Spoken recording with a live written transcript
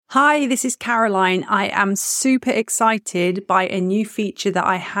Hi, this is Caroline. I am super excited by a new feature that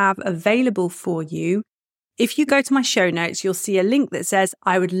I have available for you. If you go to my show notes, you'll see a link that says,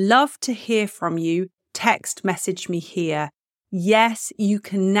 I would love to hear from you. Text message me here. Yes, you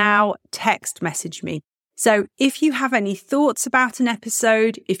can now text message me. So if you have any thoughts about an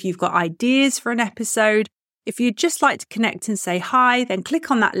episode, if you've got ideas for an episode, if you'd just like to connect and say hi, then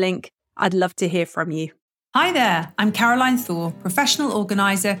click on that link. I'd love to hear from you. Hi there, I'm Caroline Thor, professional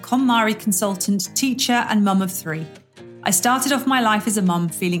organiser, KonMari consultant, teacher and mum of 3. I started off my life as a mum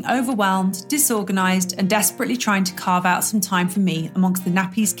feeling overwhelmed, disorganised and desperately trying to carve out some time for me amongst the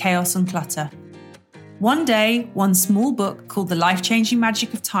nappies, chaos and clutter. One day, one small book called The Life-Changing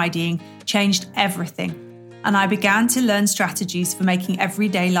Magic of Tidying changed everything, and I began to learn strategies for making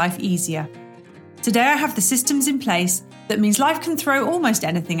everyday life easier. Today I have the systems in place that means life can throw almost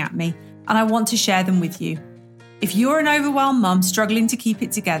anything at me, and I want to share them with you. If you're an overwhelmed mum struggling to keep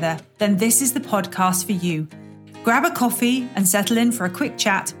it together, then this is the podcast for you. Grab a coffee and settle in for a quick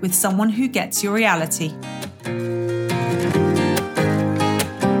chat with someone who gets your reality.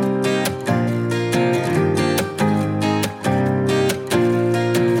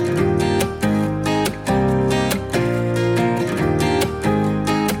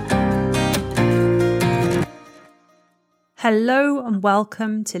 Hello and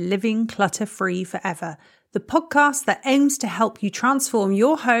welcome to Living Clutter-Free Forever, the podcast that aims to help you transform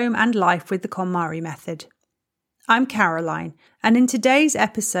your home and life with the KonMari method. I'm Caroline, and in today's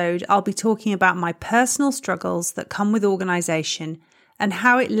episode, I'll be talking about my personal struggles that come with organisation and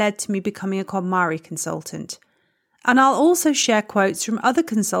how it led to me becoming a KonMari consultant. And I'll also share quotes from other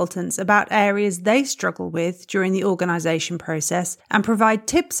consultants about areas they struggle with during the organisation process and provide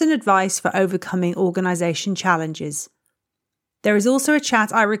tips and advice for overcoming organisation challenges. There is also a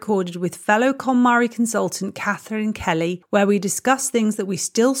chat I recorded with fellow KonMari consultant Catherine Kelly, where we discuss things that we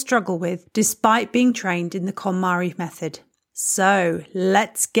still struggle with despite being trained in the KonMari method. So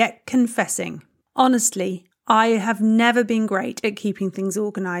let's get confessing. Honestly, I have never been great at keeping things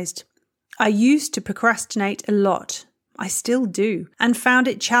organised. I used to procrastinate a lot. I still do, and found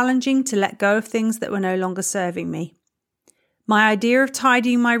it challenging to let go of things that were no longer serving me. My idea of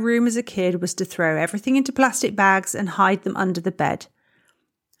tidying my room as a kid was to throw everything into plastic bags and hide them under the bed.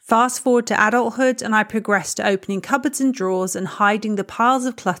 Fast forward to adulthood and I progressed to opening cupboards and drawers and hiding the piles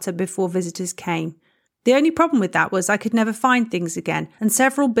of clutter before visitors came. The only problem with that was I could never find things again, and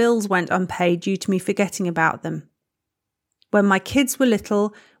several bills went unpaid due to me forgetting about them. When my kids were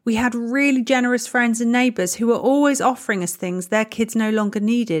little, we had really generous friends and neighbours who were always offering us things their kids no longer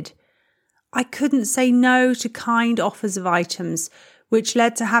needed. I couldn't say no to kind offers of items, which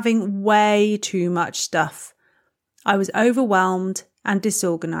led to having way too much stuff. I was overwhelmed and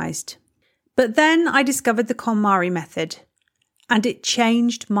disorganised. But then I discovered the KonMari method, and it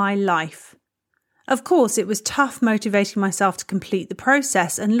changed my life. Of course, it was tough motivating myself to complete the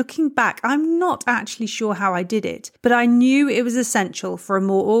process, and looking back, I'm not actually sure how I did it, but I knew it was essential for a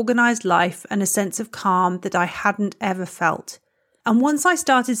more organised life and a sense of calm that I hadn't ever felt. And once I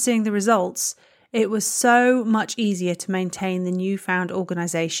started seeing the results, it was so much easier to maintain the newfound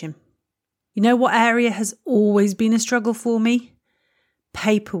organisation. You know what area has always been a struggle for me?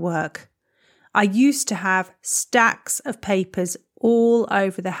 Paperwork. I used to have stacks of papers all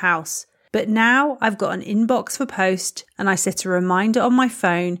over the house, but now I've got an inbox for post and I set a reminder on my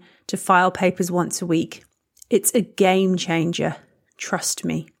phone to file papers once a week. It's a game changer, trust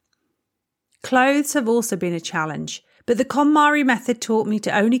me. Clothes have also been a challenge. But the KonMari method taught me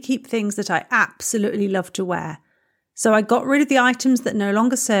to only keep things that I absolutely love to wear. So I got rid of the items that no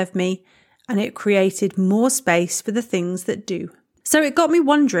longer serve me, and it created more space for the things that do. So it got me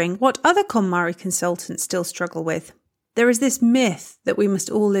wondering what other KonMari consultants still struggle with. There is this myth that we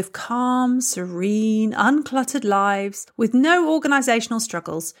must all live calm, serene, uncluttered lives with no organisational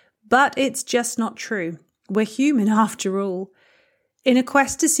struggles, but it's just not true. We're human after all. In a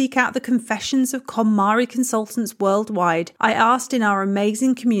quest to seek out the confessions of KonMari consultants worldwide, I asked in our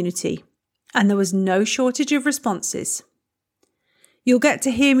amazing community, and there was no shortage of responses. You'll get to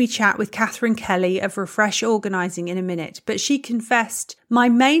hear me chat with Catherine Kelly of Refresh Organising in a minute, but she confessed, my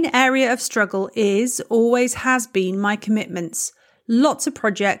main area of struggle always has been my commitments. Lots of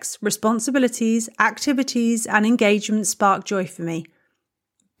projects, responsibilities, activities and engagements spark joy for me.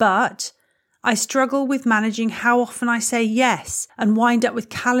 But I struggle with managing how often I say yes and wind up with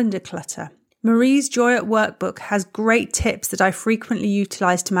calendar clutter. Marie's Joy at Work book has great tips that I frequently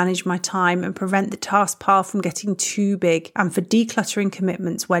utilise to manage my time and prevent the task pile from getting too big and for decluttering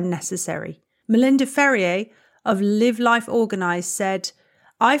commitments when necessary. Melinda Ferrier of Live Life Organised said,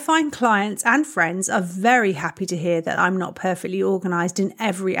 I find clients and friends are very happy to hear that I'm not perfectly organised in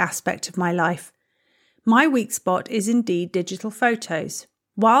every aspect of my life. My weak spot is indeed digital photos.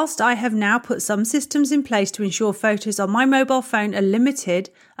 Whilst I have now put some systems in place to ensure photos on my mobile phone are limited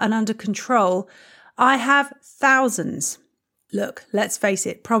and under control, I have thousands. Look, let's face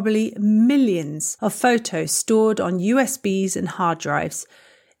it, probably millions of photos stored on USBs and hard drives.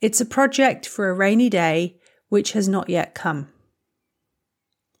 It's a project for a rainy day, which has not yet come.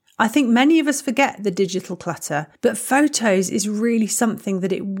 I think many of us forget the digital clutter, but photos is really something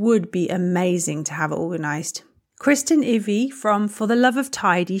that it would be amazing to have organised. Kristen Ivy from For the Love of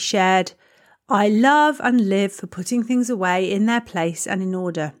Tidy shared, "I love and live for putting things away in their place and in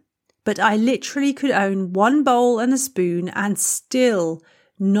order. But I literally could own one bowl and a spoon and still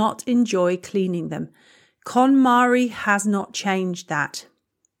not enjoy cleaning them. KonMari has not changed that."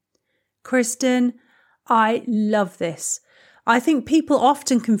 Kristen, I love this. I think people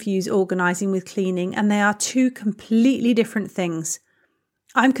often confuse organising with cleaning, and they are two completely different things.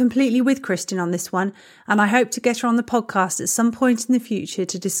 I'm completely with Kristen on this one, and I hope to get her on the podcast at some point in the future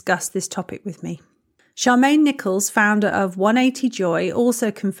to discuss this topic with me. Charmaine Nichols, founder of 180 Joy, also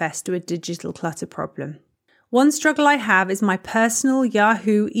confessed to a digital clutter problem. "One struggle I have is my personal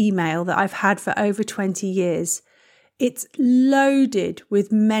Yahoo email that I've had for over 20 years. It's loaded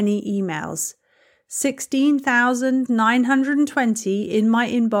with many emails. 16,920 in my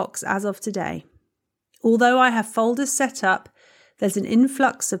inbox as of today. Although I have folders set up, there's an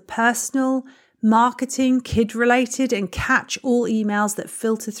influx of personal, marketing, kid-related and catch-all emails that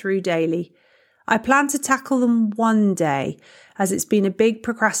filter through daily. I plan to tackle them one day, as it's been a big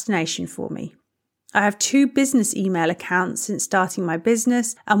procrastination for me. I have 2 business email accounts since starting my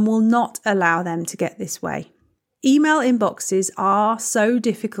business and will not allow them to get this way. Email inboxes are so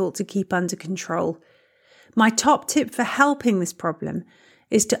difficult to keep under control. My top tip for helping this problem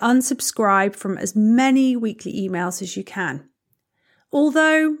is to unsubscribe from as many weekly emails as you can.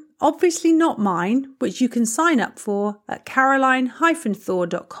 Although, obviously not mine, which you can sign up for at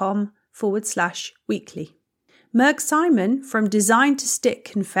caroline-thor.com/weekly. Merg Simon from Design to Stick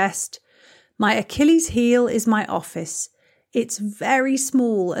confessed, "My Achilles heel is my office. It's very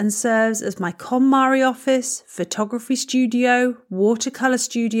small and serves as my KonMari office, photography studio, watercolour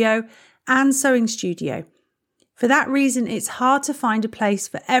studio, and sewing studio. For that reason, it's hard to find a place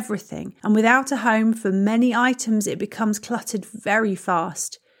for everything, and without a home for many items, it becomes cluttered very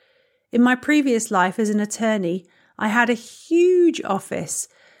fast. In my previous life as an attorney, I had a huge office,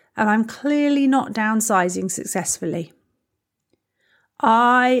 and I'm clearly not downsizing successfully."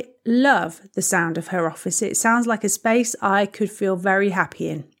 I love the sound of her office. It sounds like a space I could feel very happy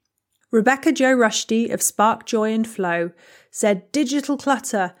in. Rebecca Jo Rushdie of Spark Joy and Flow said, "Digital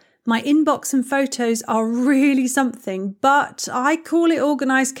clutter. My inbox and photos are really something, but I call it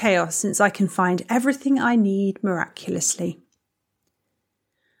organised chaos since I can find everything I need miraculously."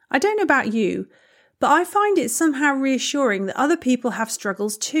 I don't know about you, but I find it somehow reassuring that other people have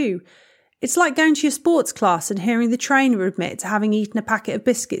struggles too. It's like going to your sports class and hearing the trainer admit to having eaten a packet of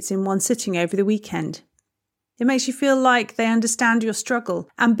biscuits in one sitting over the weekend. It makes you feel like they understand your struggle.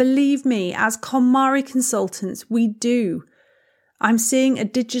 And believe me, as KonMari consultants, we do. I'm seeing a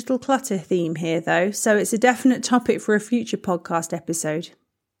digital clutter theme here though, so it's a definite topic for a future podcast episode.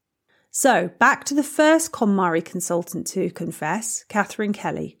 So back to the first KonMari consultant to confess, Catherine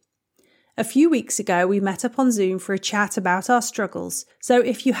Kelly. A few weeks ago, we met up on Zoom for a chat about our struggles. So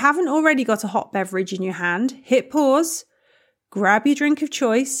if you haven't already got a hot beverage in your hand, hit pause, grab your drink of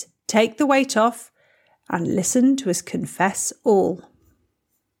choice, take the weight off, and listen to us confess all.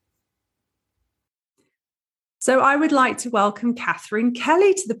 So I would like to welcome Catherine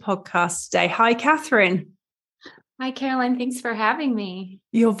Kelly to the podcast today. Hi, Catherine. Hi, Caroline. Thanks for having me.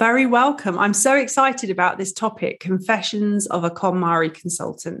 You're very welcome. I'm so excited about this topic, Confessions of a KonMari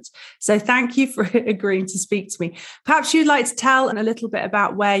Consultant. So thank you for agreeing to speak to me. Perhaps you'd like to tell a little bit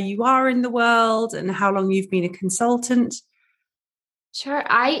about where you are in the world and how long you've been a consultant. Sure.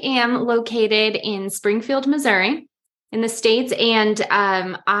 I am located in Springfield, Missouri, in the States, and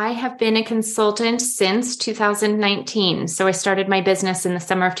I have been a consultant since 2019. So I started my business in the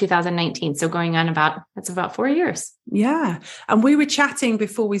summer of 2019. So going on that's about 4 years. Yeah. And we were chatting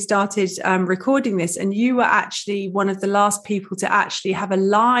before we started recording this, and you were actually one of the last people to actually have a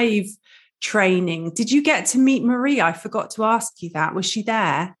live training. Did you get to meet Marie? I forgot to ask you that. Was she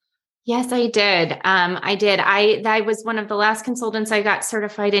there? Yes, I did. I was one of the last consultants. I got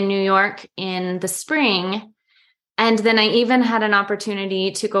certified in New York in the spring. And then I even had an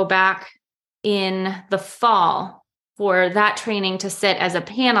opportunity to go back in the fall for that training to sit as a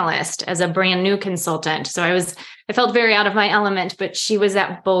panelist, as a brand new consultant. So I felt very out of my element, but she was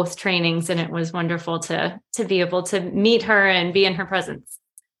at both trainings, and it was wonderful to be able to meet her and be in her presence.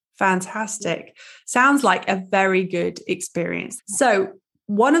 Fantastic. Sounds like a very good experience. So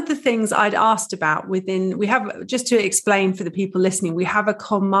one of the things I'd asked about we have, just to explain for the people listening, we have a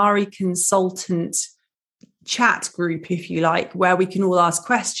KonMari consultant chat group, if you like, where we can all ask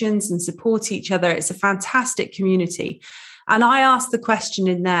questions and support each other. It's a fantastic community. And I asked the question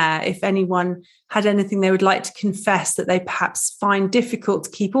in there if anyone had anything they would like to confess that they perhaps find difficult to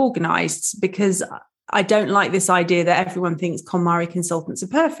keep organized, because I don't like this idea that everyone thinks KonMari consultants are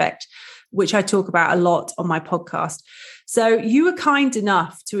perfect, which I talk about a lot on my podcast. So you were kind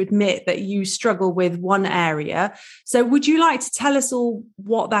enough to admit that you struggle with one area. So would you like to tell us all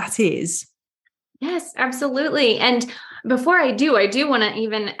what that is? Yes, absolutely. And before I do want to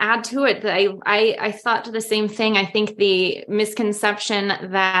even add to it that I thought the same thing. I think the misconception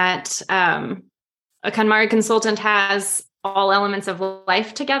that a KonMari consultant has all elements of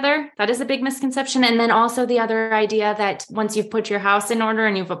life together, that is a big misconception. And then also the other idea that once you've put your house in order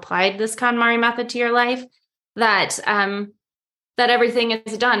and you've applied this KonMari method to your life, that everything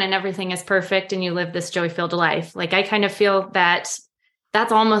is done and everything is perfect and you live this joy-filled life. Like, I kind of feel that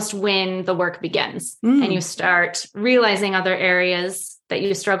that's almost when the work begins and you start realizing other areas that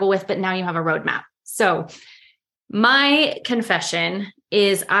you struggle with, but now you have a roadmap. So my confession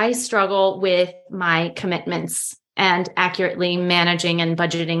is I struggle with my commitments and accurately managing and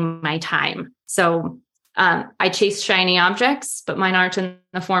budgeting my time. So I chase shiny objects, but mine aren't in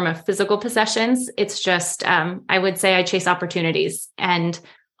the form of physical possessions. It's just, I would say I chase opportunities, and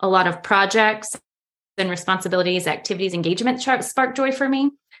a lot of projects and responsibilities, activities, engagement spark joy for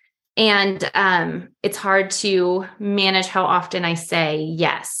me. And it's hard to manage how often I say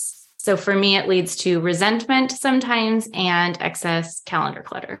yes. So for me, it leads to resentment sometimes and excess calendar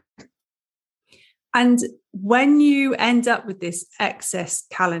clutter. And when you end up with this excess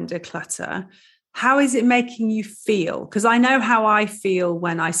calendar clutter, how is it making you feel? Because I know how I feel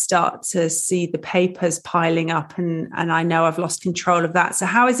when I start to see the papers piling up and I know I've lost control of that. So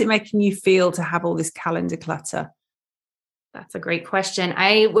how is it making you feel to have all this calendar clutter? That's a great question.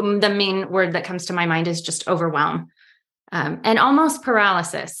 The main word that comes to my mind is just overwhelm and almost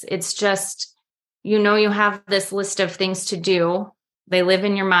paralysis. It's just, you have this list of things to do. They live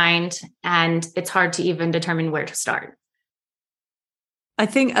in your mind, and it's hard to even determine where to start. I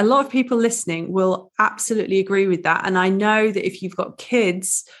think a lot of people listening will absolutely agree with that. And I know that if you've got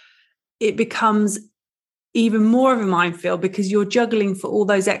kids, it becomes even more of a minefield because you're juggling for all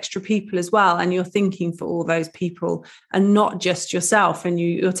those extra people as well. And you're thinking for all those people and not just yourself. And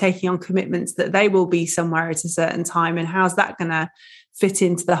you're taking on commitments that they will be somewhere at a certain time. And how's that going to fit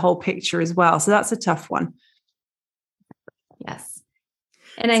into the whole picture as well? So that's a tough one. Yes.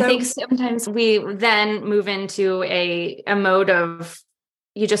 And I think sometimes we then move into a mode of,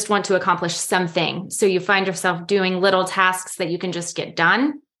 you just want to accomplish something. So you find yourself doing little tasks that you can just get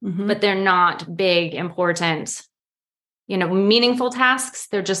done, but they're not big, important, meaningful tasks.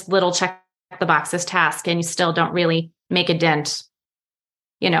 They're just little check the boxes tasks, and you still don't really make a dent,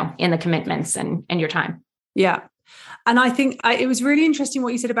 in the commitments and your time. Yeah. And I think it was really interesting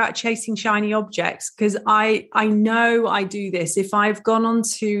what you said about chasing shiny objects, because I know I do this. If I've gone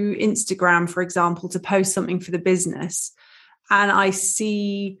onto Instagram, for example, to post something for the business, and I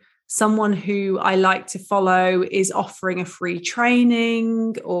see someone who I like to follow is offering a free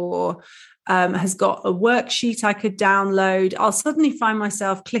training or has got a worksheet I could download, I'll suddenly find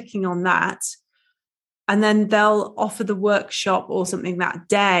myself clicking on that. And then they'll offer the workshop or something that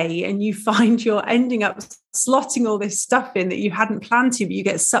day. And you find you're ending up slotting all this stuff in that you hadn't planned to, but you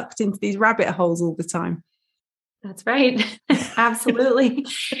get sucked into these rabbit holes all the time. That's right. Absolutely.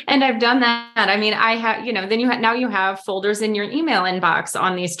 And I've done that. I mean, I have, then now you have folders in your email inbox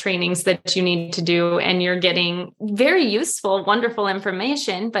on these trainings that you need to do, and you're getting very useful, wonderful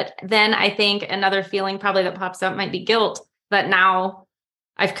information. But then I think another feeling probably that pops up might be guilt that now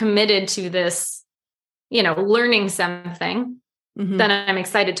I've committed to this, learning something that I'm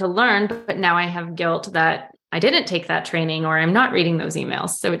excited to learn, but now I have guilt that I didn't take that training or I'm not reading those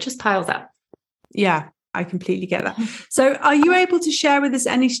emails. So it just piles up. Yeah. I completely get that. So are you able to share with us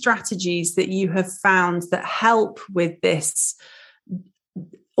any strategies that you have found that help with this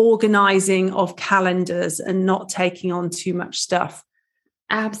organizing of calendars and not taking on too much stuff?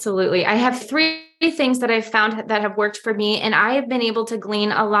 Absolutely. I have 3 things that I've found that have worked for me, and I have been able to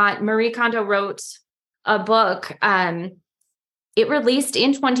glean a lot. Marie Kondo wrote a book. It released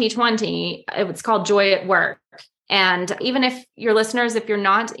in 2020. It's called Joy at Work. And even if your listeners, if you're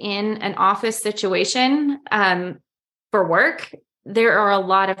not in an office situation, for work, there are a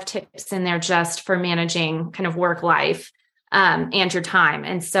lot of tips in there just for managing kind of work life and your time.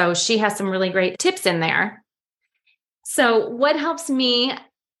 And so she has some really great tips in there. So what helps me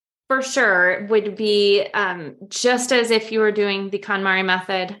for sure would be just as if you were doing the KonMari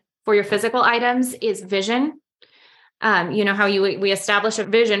method for your physical items is vision. You know how we establish a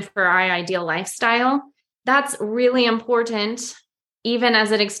vision for our ideal lifestyle. That's really important, even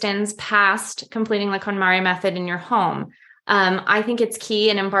as it extends past completing the KonMari method in your home. I think it's key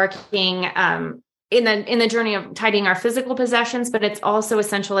in embarking in the journey of tidying our physical possessions, but it's also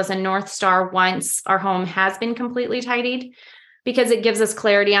essential as a North Star once our home has been completely tidied, because it gives us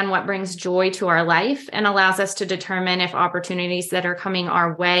clarity on what brings joy to our life and allows us to determine if opportunities that are coming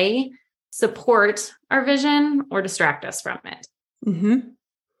our way support our vision or distract us from it. Mm-hmm.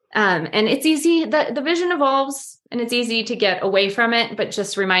 And it's easy, the vision evolves and it's easy to get away from it, but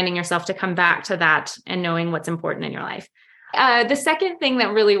just reminding yourself to come back to that and knowing what's important in your life. The second thing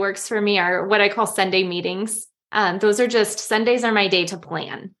that really works for me are what I call Sunday meetings. Those are just Sundays are my day to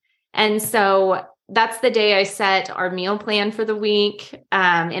plan. And so that's the day I set our meal plan for the week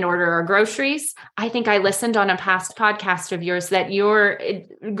and order our groceries. I think I listened on a past podcast of yours that your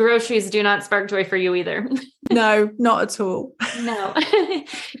groceries do not spark joy for you either. No, not at all. No.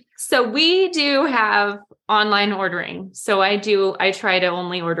 So we do have online ordering. So I try to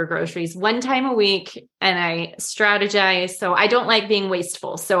only order groceries one time a week and I strategize. So I don't like being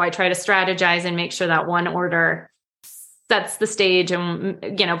wasteful. So I try to strategize and make sure that one order sets the stage and,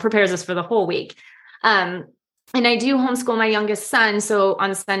 prepares us for the whole week. And I do homeschool my youngest son. So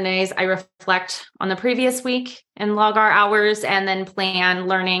on Sundays, I reflect on the previous week and log our hours and then plan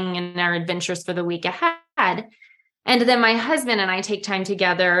learning and our adventures for the week ahead. And then my husband and I take time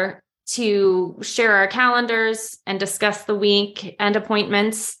together to share our calendars and discuss the week and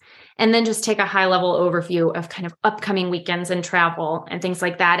appointments, and then just take a high level overview of kind of upcoming weekends and travel and things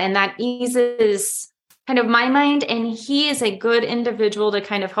like that. And that eases kind of my mind. And he is a good individual to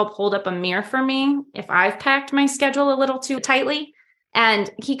kind of help hold up a mirror for me if I've packed my schedule a little too tightly.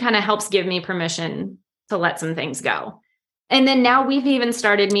 And he kind of helps give me permission to let some things go. And then now we've even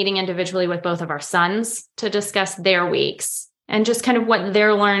started meeting individually with both of our sons to discuss their weeks and just kind of what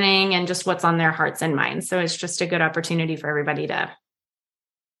they're learning and just what's on their hearts and minds. So it's just a good opportunity for everybody to,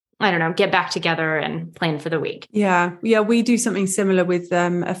 get back together and plan for the week. Yeah. We do something similar with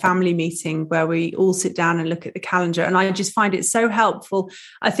a family meeting where we all sit down and look at the calendar. And I just find it so helpful.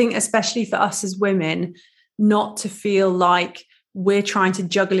 I think, especially for us as women, not to feel like we're trying to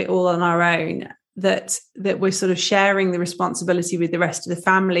juggle it all on our own, that we're sort of sharing the responsibility with the rest of the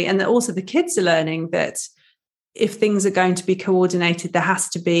family. And that also the kids are learning that if things are going to be coordinated, there has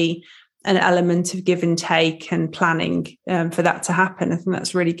to be an element of give and take and planning for that to happen. I think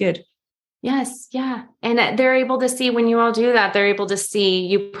that's really good. Yes. Yeah. And they're able to see when you all do that, they're able to see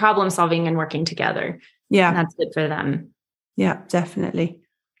you problem solving and working together. Yeah. And that's good for them. Yeah, definitely.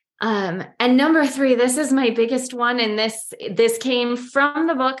 And number 3, this is my biggest one. And this came from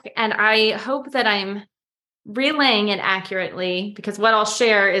the book, and I hope that I'm relaying it accurately, because what I'll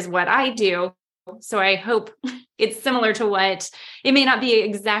share is what I do. So I hope it's similar to it may not be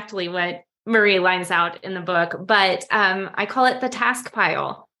exactly what Marie lines out in the book, but I call it the task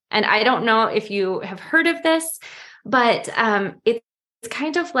pile. And I don't know if you have heard of this, but it's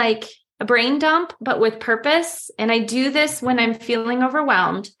kind of like a brain dump, but with purpose. And I do this when I'm feeling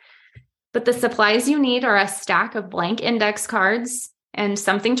overwhelmed. But the supplies you need are a stack of blank index cards and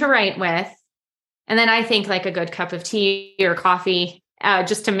something to write with. And then I think like a good cup of tea or coffee,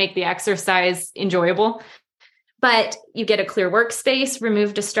 just to make the exercise enjoyable. But you get a clear workspace,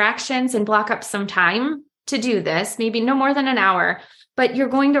 remove distractions, and block up some time to do this, maybe no more than an hour. But you're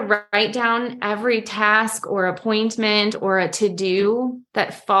going to write down every task or appointment or a to-do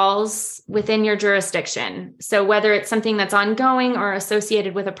that falls within your jurisdiction. So whether it's something that's ongoing or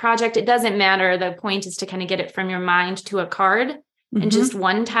associated with a project, it doesn't matter. The point is to kind of get it from your mind to a card, and just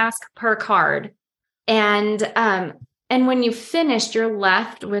one task per card. And when you've finished, you're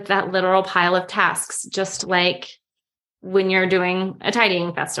left with that literal pile of tasks, just like when you're doing a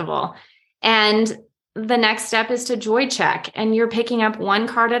tidying festival. And the next step is to joy check, and you're picking up one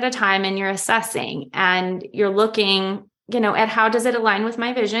card at a time and you're assessing and you're looking, at how does it align with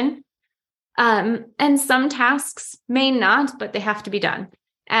my vision? And some tasks may not, but they have to be done.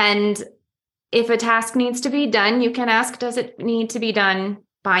 And if a task needs to be done, you can ask, does it need to be done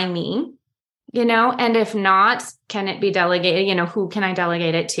by me? And if not, can it be delegated? Who can I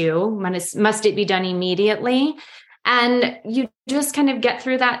delegate it to? Must it be done immediately? And you just kind of get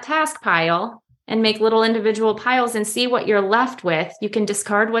through that task pile and make little individual piles and see what you're left with. You can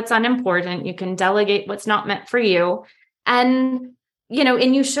discard what's unimportant. You can delegate what's not meant for you. And,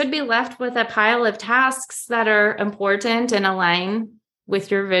 and you should be left with a pile of tasks that are important and align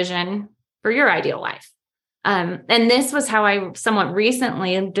with your vision for your ideal life. And this was how I somewhat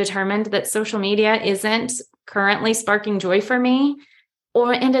recently determined that social media isn't currently sparking joy for me,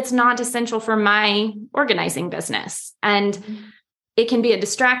 and it's not essential for my organizing business. And it can be a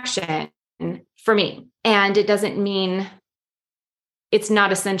distraction for me. And it doesn't mean it's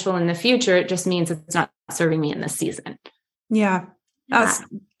not essential in the future. It just means it's not serving me in this season. Yeah,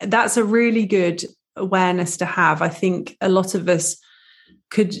 that's a really good awareness to have. I think a lot of us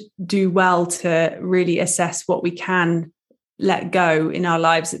could do well to really assess what we can let go in our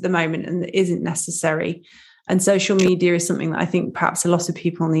lives at the moment and that isn't necessary. And social media is something that I think perhaps a lot of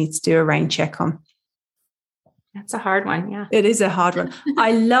people need to do a rain check on. That's a hard one. Yeah, it is a hard one.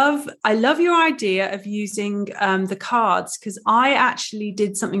 I love your idea of using the cards, because I actually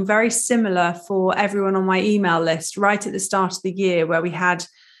did something very similar for everyone on my email list right at the start of the year, where we had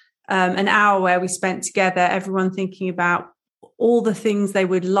an hour where we spent together, everyone thinking about all the things they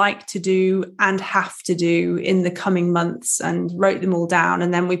would like to do and have to do in the coming months, and wrote them all down.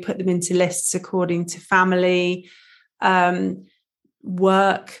 And then we put them into lists according to family,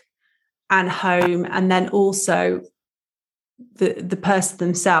 work, and home, and then also the person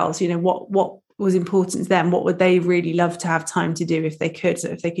themselves. What was important to them, what would they really love to have time to do if they could, so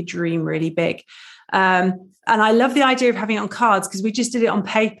if they could dream really big. And I love the idea of having it on cards, because we just did it on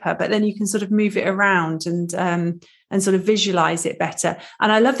paper, but then you can sort of move it around and sort of visualize it better.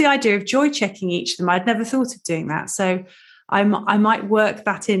 And I love the idea of joy checking each of them. I'd never thought of doing that, so I might work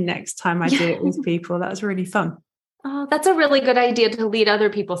that in next time I do it with people. That was really fun. Oh, that's a really good idea to lead other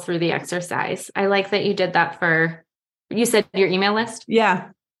people through the exercise. I like that you did that you said your email list? Yeah.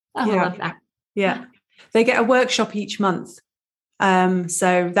 Oh, yeah. I love that. Yeah. They get a workshop each month.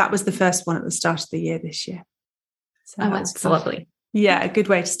 So that was the first one at the start of the year this year. So that's lovely. Yeah, a good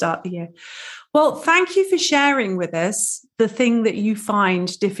way to start the year. Well, thank you for sharing with us the thing that you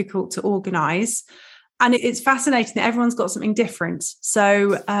find difficult to organize. And it's fascinating that everyone's got something different.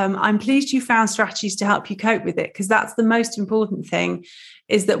 So I'm pleased you found strategies to help you cope with it, because that's the most important thing,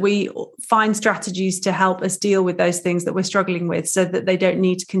 is that we find strategies to help us deal with those things that we're struggling with, so that they don't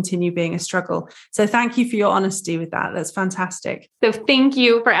need to continue being a struggle. So thank you for your honesty with that. That's fantastic. So thank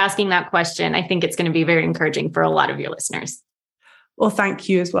you for asking that question. I think it's going to be very encouraging for a lot of your listeners. Well, thank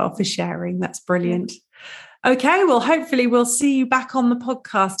you as well for sharing. That's brilliant. Okay, well, hopefully we'll see you back on the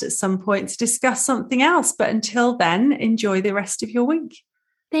podcast at some point to discuss something else. But until then, enjoy the rest of your week.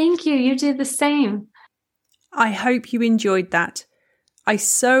 Thank you. You do the same. I hope you enjoyed that. I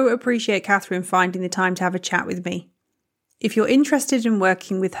so appreciate Catherine finding the time to have a chat with me. If you're interested in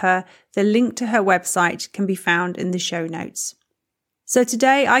working with her, the link to her website can be found in the show notes. So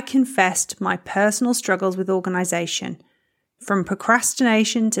today I confessed my personal struggles with organisation, from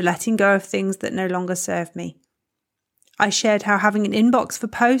procrastination to letting go of things that no longer serve me. I shared how having an inbox for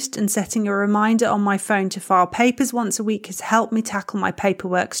post and setting a reminder on my phone to file papers once a week has helped me tackle my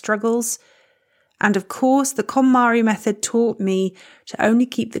paperwork struggles. And of course, the KonMari method taught me to only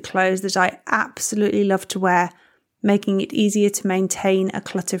keep the clothes that I absolutely love to wear, making it easier to maintain a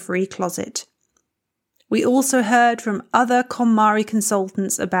clutter-free closet. We also heard from other KonMari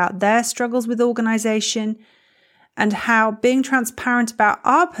consultants about their struggles with organisation, and how being transparent about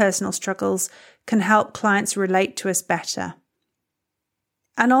our personal struggles can help clients relate to us better.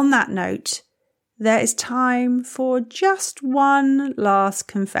 And on that note, there is time for just one last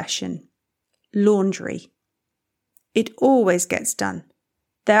confession. Laundry. It always gets done.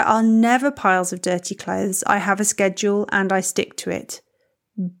 There are never piles of dirty clothes. I have a schedule and I stick to it.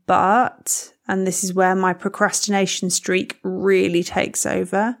 But, and this is where my procrastination streak really takes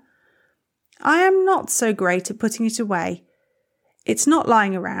over, I am not so great at putting it away. It's not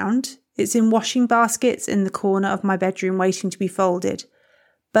lying around. It's in washing baskets in the corner of my bedroom waiting to be folded.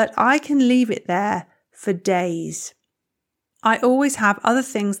 But I can leave it there for days. I always have other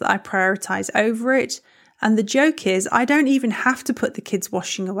things that I prioritise over it. And the joke is, I don't even have to put the kids'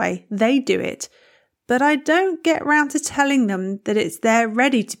 washing away. They do it. But I don't get round to telling them that it's there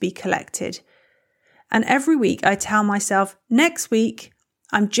ready to be collected. And every week I tell myself, next week,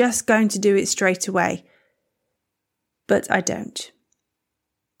 I'm just going to do it straight away. But I don't.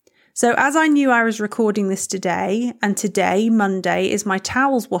 So as I knew I was recording this today, and today, Monday, is my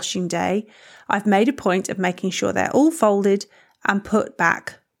towels washing day, I've made a point of making sure they're all folded and put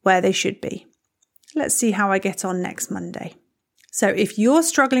back where they should be. Let's see how I get on next Monday. So if you're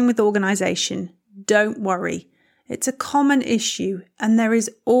struggling with organisation, don't worry. It's a common issue and there is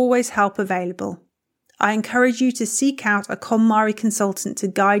always help available. I encourage you to seek out a KonMari consultant to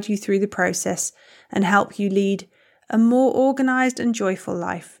guide you through the process and help you lead a more organised and joyful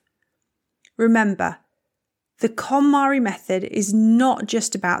life. Remember, the KonMari method is not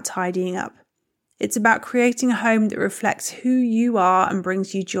just about tidying up. It's about creating a home that reflects who you are and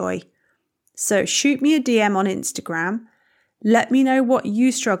brings you joy. So shoot me a DM on Instagram. Let me know what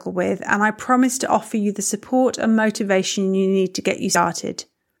you struggle with, and I promise to offer you the support and motivation you need to get you started.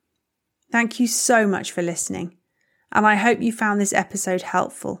 Thank you so much for listening, and I hope you found this episode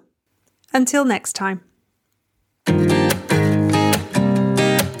helpful. Until next time.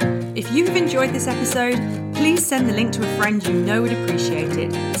 If you have enjoyed this episode, please send the link to a friend you know would appreciate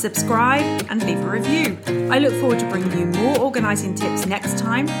it. Subscribe and leave a review. I look forward to bringing you more organising tips next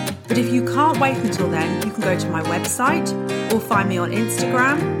time, but if you can't wait until then, you can go to my website or find me on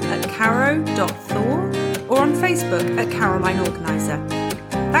Instagram at caro.thor or on Facebook at Caroline Organiser.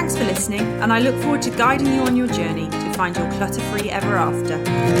 Thanks for listening, and I look forward to guiding you on your journey to find your clutter-free ever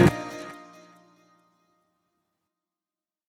after.